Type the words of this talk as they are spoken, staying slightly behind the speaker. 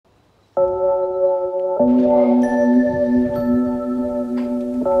Right,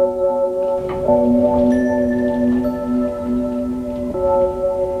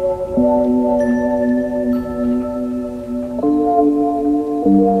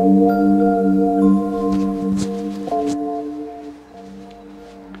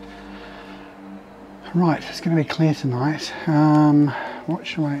 it's going to be clear tonight. What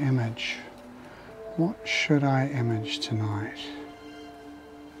should I image? What should I image tonight?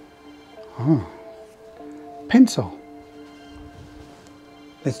 Oh, pencil.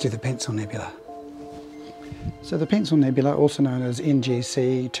 Let's do the Pencil Nebula. So the Pencil Nebula, also known as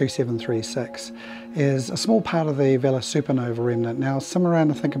NGC2736, is a small part of the Vela Supernova remnant. Now, somewhere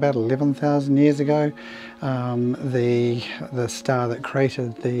around, I think, about 11,000 years ago, the star that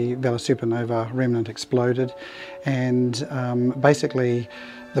created the Vela Supernova remnant exploded, and basically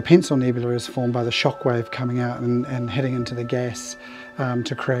the Pencil Nebula is formed by the shock wave coming out and heading into the gas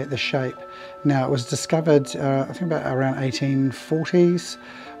to create the shape. Now, it was discovered, I think, about around 1840s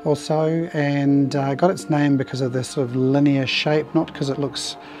or so, and got its name because of this sort of linear shape, not because it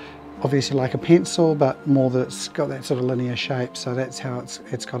looks obviously like a pencil, but more that it's got that sort of linear shape, so that's how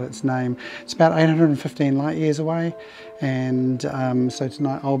it's got its name. It's about 815 light years away, and so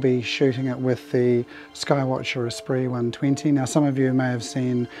tonight I'll be shooting it with the SkyWatcher Esprit 120. Now, some of you may have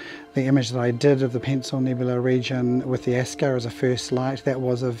seen the image that I did of the Pencil Nebula region with the ASCA as a first light. That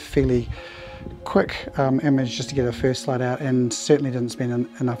was a fairly quick image just to get a first light out, and certainly didn't spend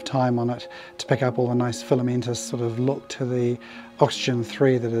enough time on it to pick up all the nice filamentous sort of look to the oxygen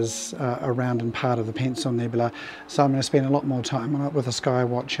 3 that is around and part of the Pencil Nebula. So I'm going to spend a lot more time on it with the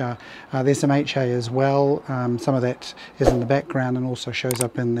SkyWatcher. There's some HA as well. Some of that is in the background and also shows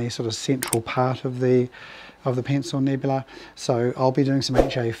up in the sort of central part of the Pencil Nebula. So I'll be doing some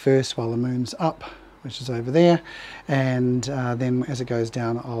HA first while the moon's up, which is over there, and then as it goes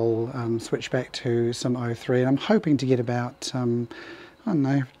down I'll switch back to some OIII, and I'm hoping to get about I don't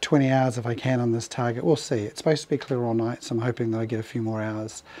know, 20 hours if I can on this target. We'll see. It's supposed to be clear all night, so I'm hoping that I get a few more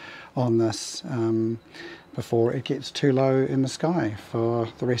hours on this before it gets too low in the sky for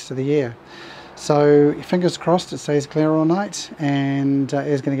the rest of the year. So fingers crossed it stays clear all night, and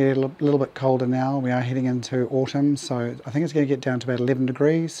it's going to get a little bit colder now. We are heading into autumn, so I think it's going to get down to about 11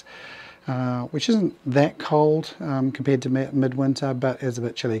 degrees. Which isn't that cold compared to midwinter, but is a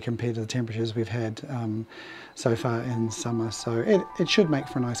bit chilly compared to the temperatures we've had so far in summer. So it should make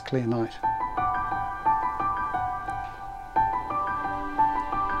for a nice clear night.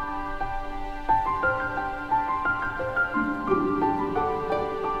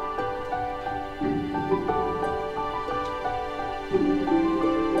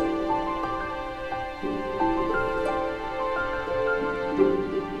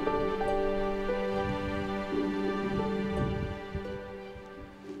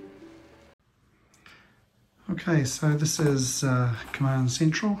 Okay, so this is Command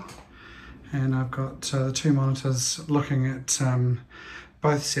Central, and I've got the two monitors looking at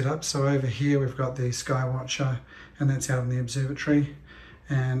both setups. So over here we've got the SkyWatcher, and that's out in the observatory,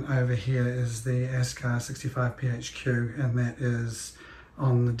 and over here is the ASCA 65PHQ, and that is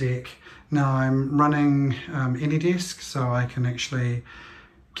on the deck. Now I'm running AnyDesk, so I can actually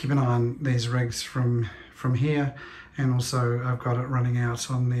keep an eye on these rigs from here, and also I've got it running out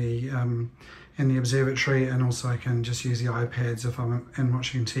on the in the observatory, and also I can just use the iPads if I'm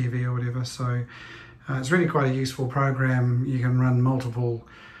watching TV or whatever. So it's really quite a useful program. You can run multiple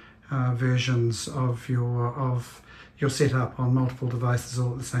versions of your setup on multiple devices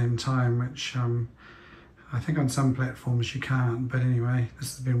all at the same time, which I think on some platforms you can't, but anyway,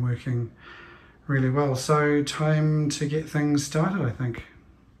 this has been working really well. So time to get things started, I think.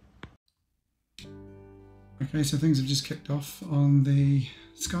 Okay, so things have just kicked off on the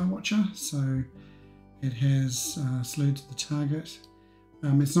SkyWatcher, so it has slewed to the target.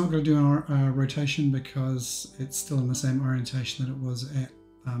 It's not going to do a rotation because it's still in the same orientation that it was at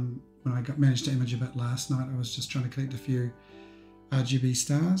when I managed to image a bit last night. I was just trying to collect a few RGB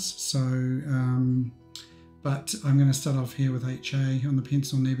stars. So, but I'm going to start off here with HA on the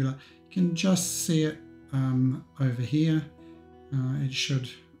Pencil Nebula. You can just see it over here. It should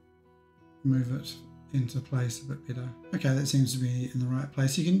move it into place a bit better. Okay, that seems to be in the right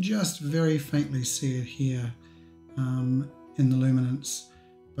place. You can just very faintly see it here in the luminance,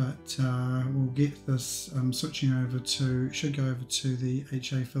 but we'll get this switching over to, should go over to the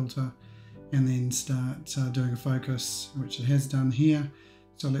HA filter and then start doing a focus, which it has done here.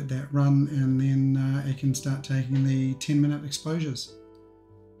 So I'll let that run, and then it can start taking the 10-minute exposures.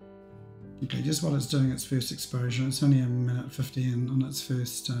 Okay, just while it's doing its first exposure, it's only a minute 50 in on its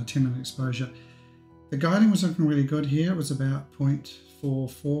first 10-minute exposure. The guiding was looking really good here. It was about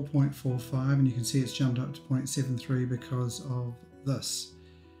 0.44, 0.45, and you can see it's jumped up to 0.73 because of this.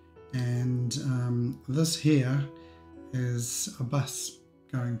 And this here is a bus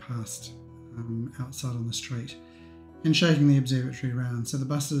going past outside on the street and shaking the observatory around. So the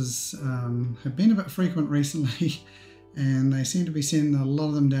buses have been a bit frequent recently and they seem to be sending a lot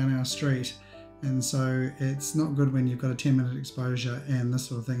of them down our street. And so it's not good when you've got a 10-minute exposure and this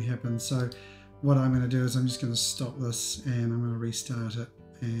sort of thing happens. So what I'm going to do is I'm just going to stop this and I'm going to restart it.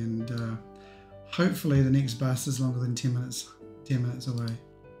 And hopefully the next bus is longer than 10 minutes away.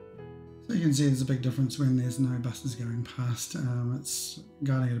 So you can see there's a big difference when there's no buses going past. It's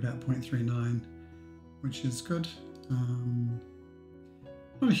guiding at about 0.39, which is good.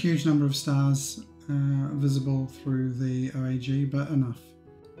 Not a huge number of stars visible through the OIII, but enough.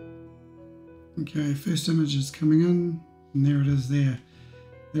 Okay, first image is coming in, and there it is there.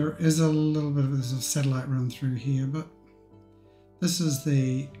 There is a little bit of a satellite run through here, but this is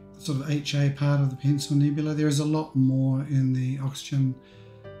the sort of HA part of the Pencil Nebula. There is a lot more in the oxygen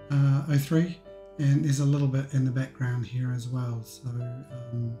OIII, and there's a little bit in the background here as well. So,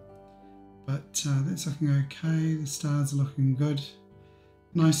 but that's looking okay. The stars are looking good,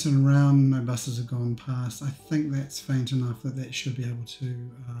 nice and round. No buses have gone past. I think that's faint enough that that should be able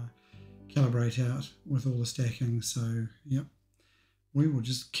to calibrate out with all the stacking. So, yep, we will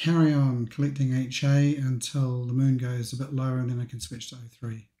just carry on collecting HA until the moon goes a bit lower, and then I can switch to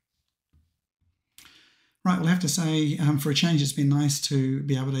OIII. Right, we'll have to say, for a change, it's been nice to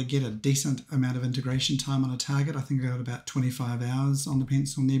be able to get a decent amount of integration time on a target. I think I got about 25 hours on the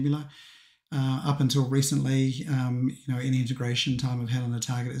Pencil Nebula. Up until recently, you know, any integration time I've had on a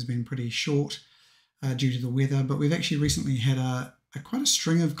target has been pretty short due to the weather, but we've actually recently had quite a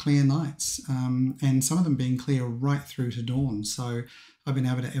string of clear nights, and some of them being clear right through to dawn. So I've been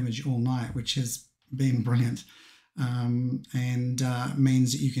able to image all night, which has been brilliant. And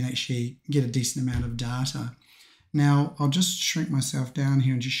means that you can actually get a decent amount of data. Now I'll just shrink myself down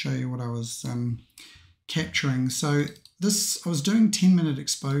here and just show you what I was capturing. So I was doing 10-minute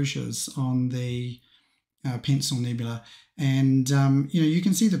exposures on the Pencil Nebula, and you know, you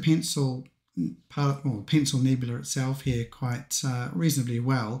can see the Pencil Nebula itself here quite reasonably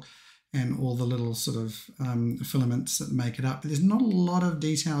well, and all the little sort of filaments that make it up. But there's not a lot of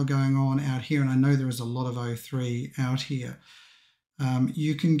detail going on out here, and I know there is a lot of OIII out here.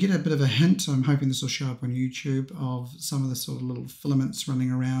 You can get a bit of a hint, I'm hoping this will show up on YouTube, of some of the sort of little filaments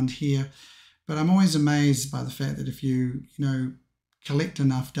running around here. But I'm always amazed by the fact that if you collect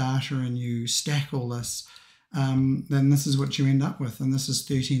enough data and you stack all this, then this is what you end up with. And this is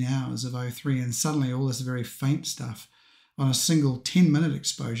 13 hours of OIII, and suddenly all this very faint stuff on a single 10-minute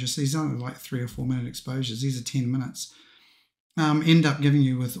exposure, so these aren't like 3 or 4 minute exposures, these are 10 minutes, end up giving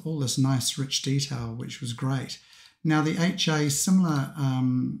you with all this nice rich detail, which was great. Now the HA, similar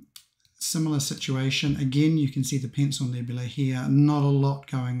situation. Again, you can see the Pencil Nebula here, not a lot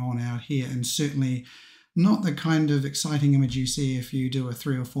going on out here, and certainly not the kind of exciting image you see if you do a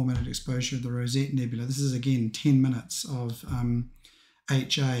 3 or 4 minute exposure of the Rosette Nebula. This is again 10 minutes of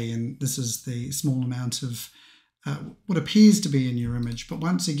HA, and this is the small amount of what appears to be in your image, but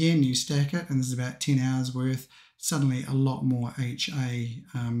once again you stack it and this is about 10 hours worth, suddenly a lot more HA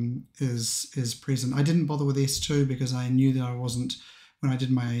is present. I didn't bother with S2 because I knew that I wasn't, when I did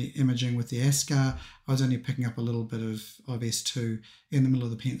my imaging with the ASCAR, I was only picking up a little bit of S2 in the middle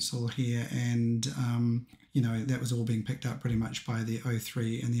of the pencil here, and you know, that was all being picked up pretty much by the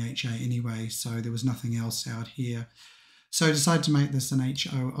OIII and the HA anyway, so there was nothing else out here. So I decided to make this an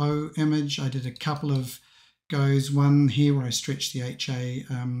HOO image. I did a couple of goes, one here where I stretched the HA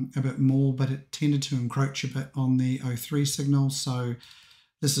a bit more, but it tended to encroach a bit on the OIII signal, so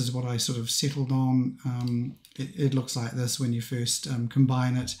this is what I sort of settled on. It looks like this when you first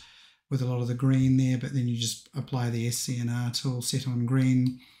combine it with a lot of the green there, but then you just apply the SCNR tool, set on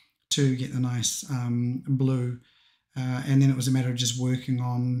green to get the nice blue, and then it was a matter of just working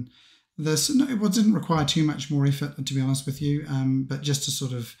on this. No, it didn't require too much more effort, to be honest with you, but just to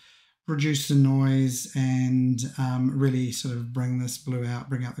sort of reduce the noise and really sort of bring this blue out,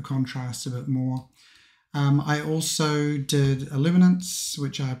 bring out the contrast a bit more. I also did a luminance,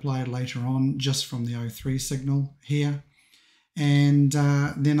 which I applied later on just from the OIII signal here. And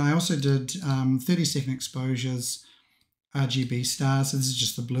then I also did 30-second exposures, RGB stars. So this is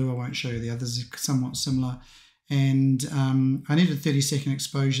just the blue. I won't show you the others, are somewhat similar. And I needed 30-second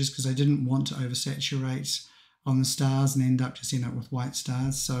exposures because I didn't want to oversaturate on the stars and end up with white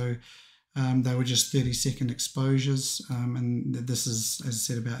stars. So they were just 30-second exposures, and this is, as I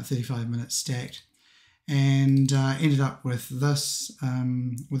said, about 35 minutes stacked. and ended up with this,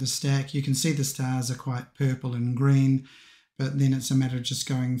 with a stack. You can see the stars are quite purple and green, but then it's a matter of just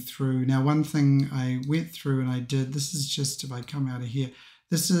going through. Now, one thing I went through and I did, this is just, if I come out of here,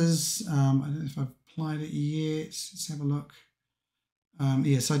 this is, I don't know if I've applied it yet, let's have a look.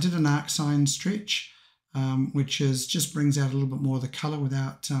 So I did an arc sign stretch, which is just brings out a little bit more of the color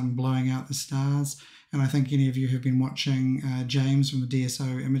without blowing out the stars. And I think any of you who've been watching James from the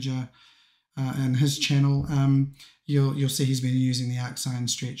DSO Imager and his channel, you'll see he's been using the arc sign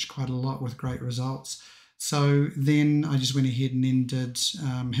stretch quite a lot with great results. So then I just went ahead and then did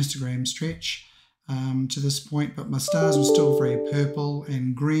histogram stretch to this point, but my stars were still very purple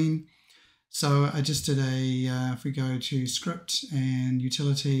and green. So I just did if we go to script and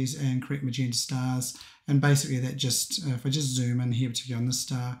utilities and create magenta stars, and basically that just, if I just zoom in here, particularly on this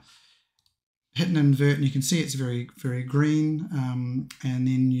star, hit and invert, and you can see it's very, very green, and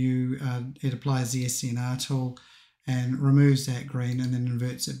then it applies the SCNR tool and removes that green and then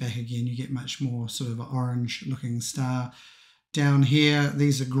inverts it back again. You get much more sort of an orange looking star. Down here,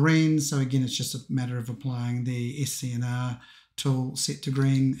 these are green, so again it's just a matter of applying the SCNR tool set to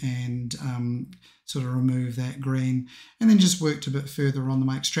green and sort of remove that green, and then just worked a bit further on them.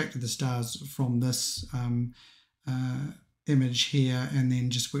 I extracted the stars from this image here, and then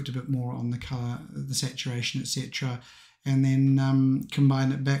just worked a bit more on the color, the saturation, etc., and then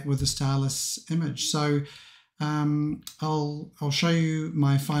combined it back with the starless image. So I'll show you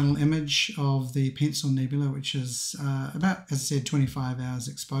my final image of the Pencil Nebula, which is about, as I said, 25 hours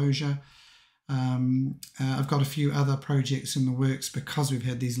exposure. I've got a few other projects in the works. Because we've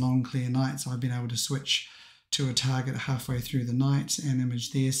had these long clear nights, I've been able to switch to a target halfway through the night and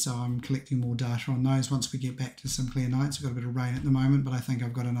image there, so I'm collecting more data on those once we get back to some clear nights. We've got a bit of rain at the moment, but I think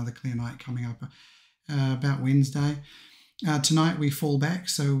I've got another clear night coming up about Wednesday. Tonight we fall back,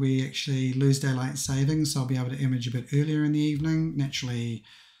 so we actually lose daylight savings, so I'll be able to image a bit earlier in the evening. Naturally,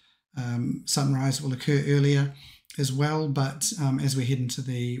 sunrise will occur earlier as well, but as we head into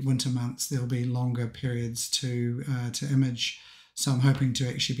the winter months, there'll be longer periods to image. So I'm hoping to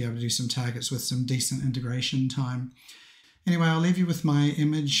actually be able to do some targets with some decent integration time. Anyway, I'll leave you with my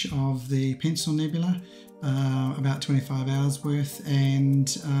image of the Pencil Nebula, about 25 hours worth.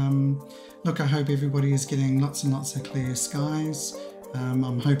 And look, I hope everybody is getting lots and lots of clear skies.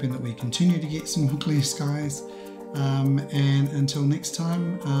 I'm hoping that we continue to get some more clear skies. And until next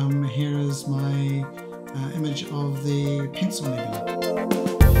time, here is my image of the Pencil Nebula.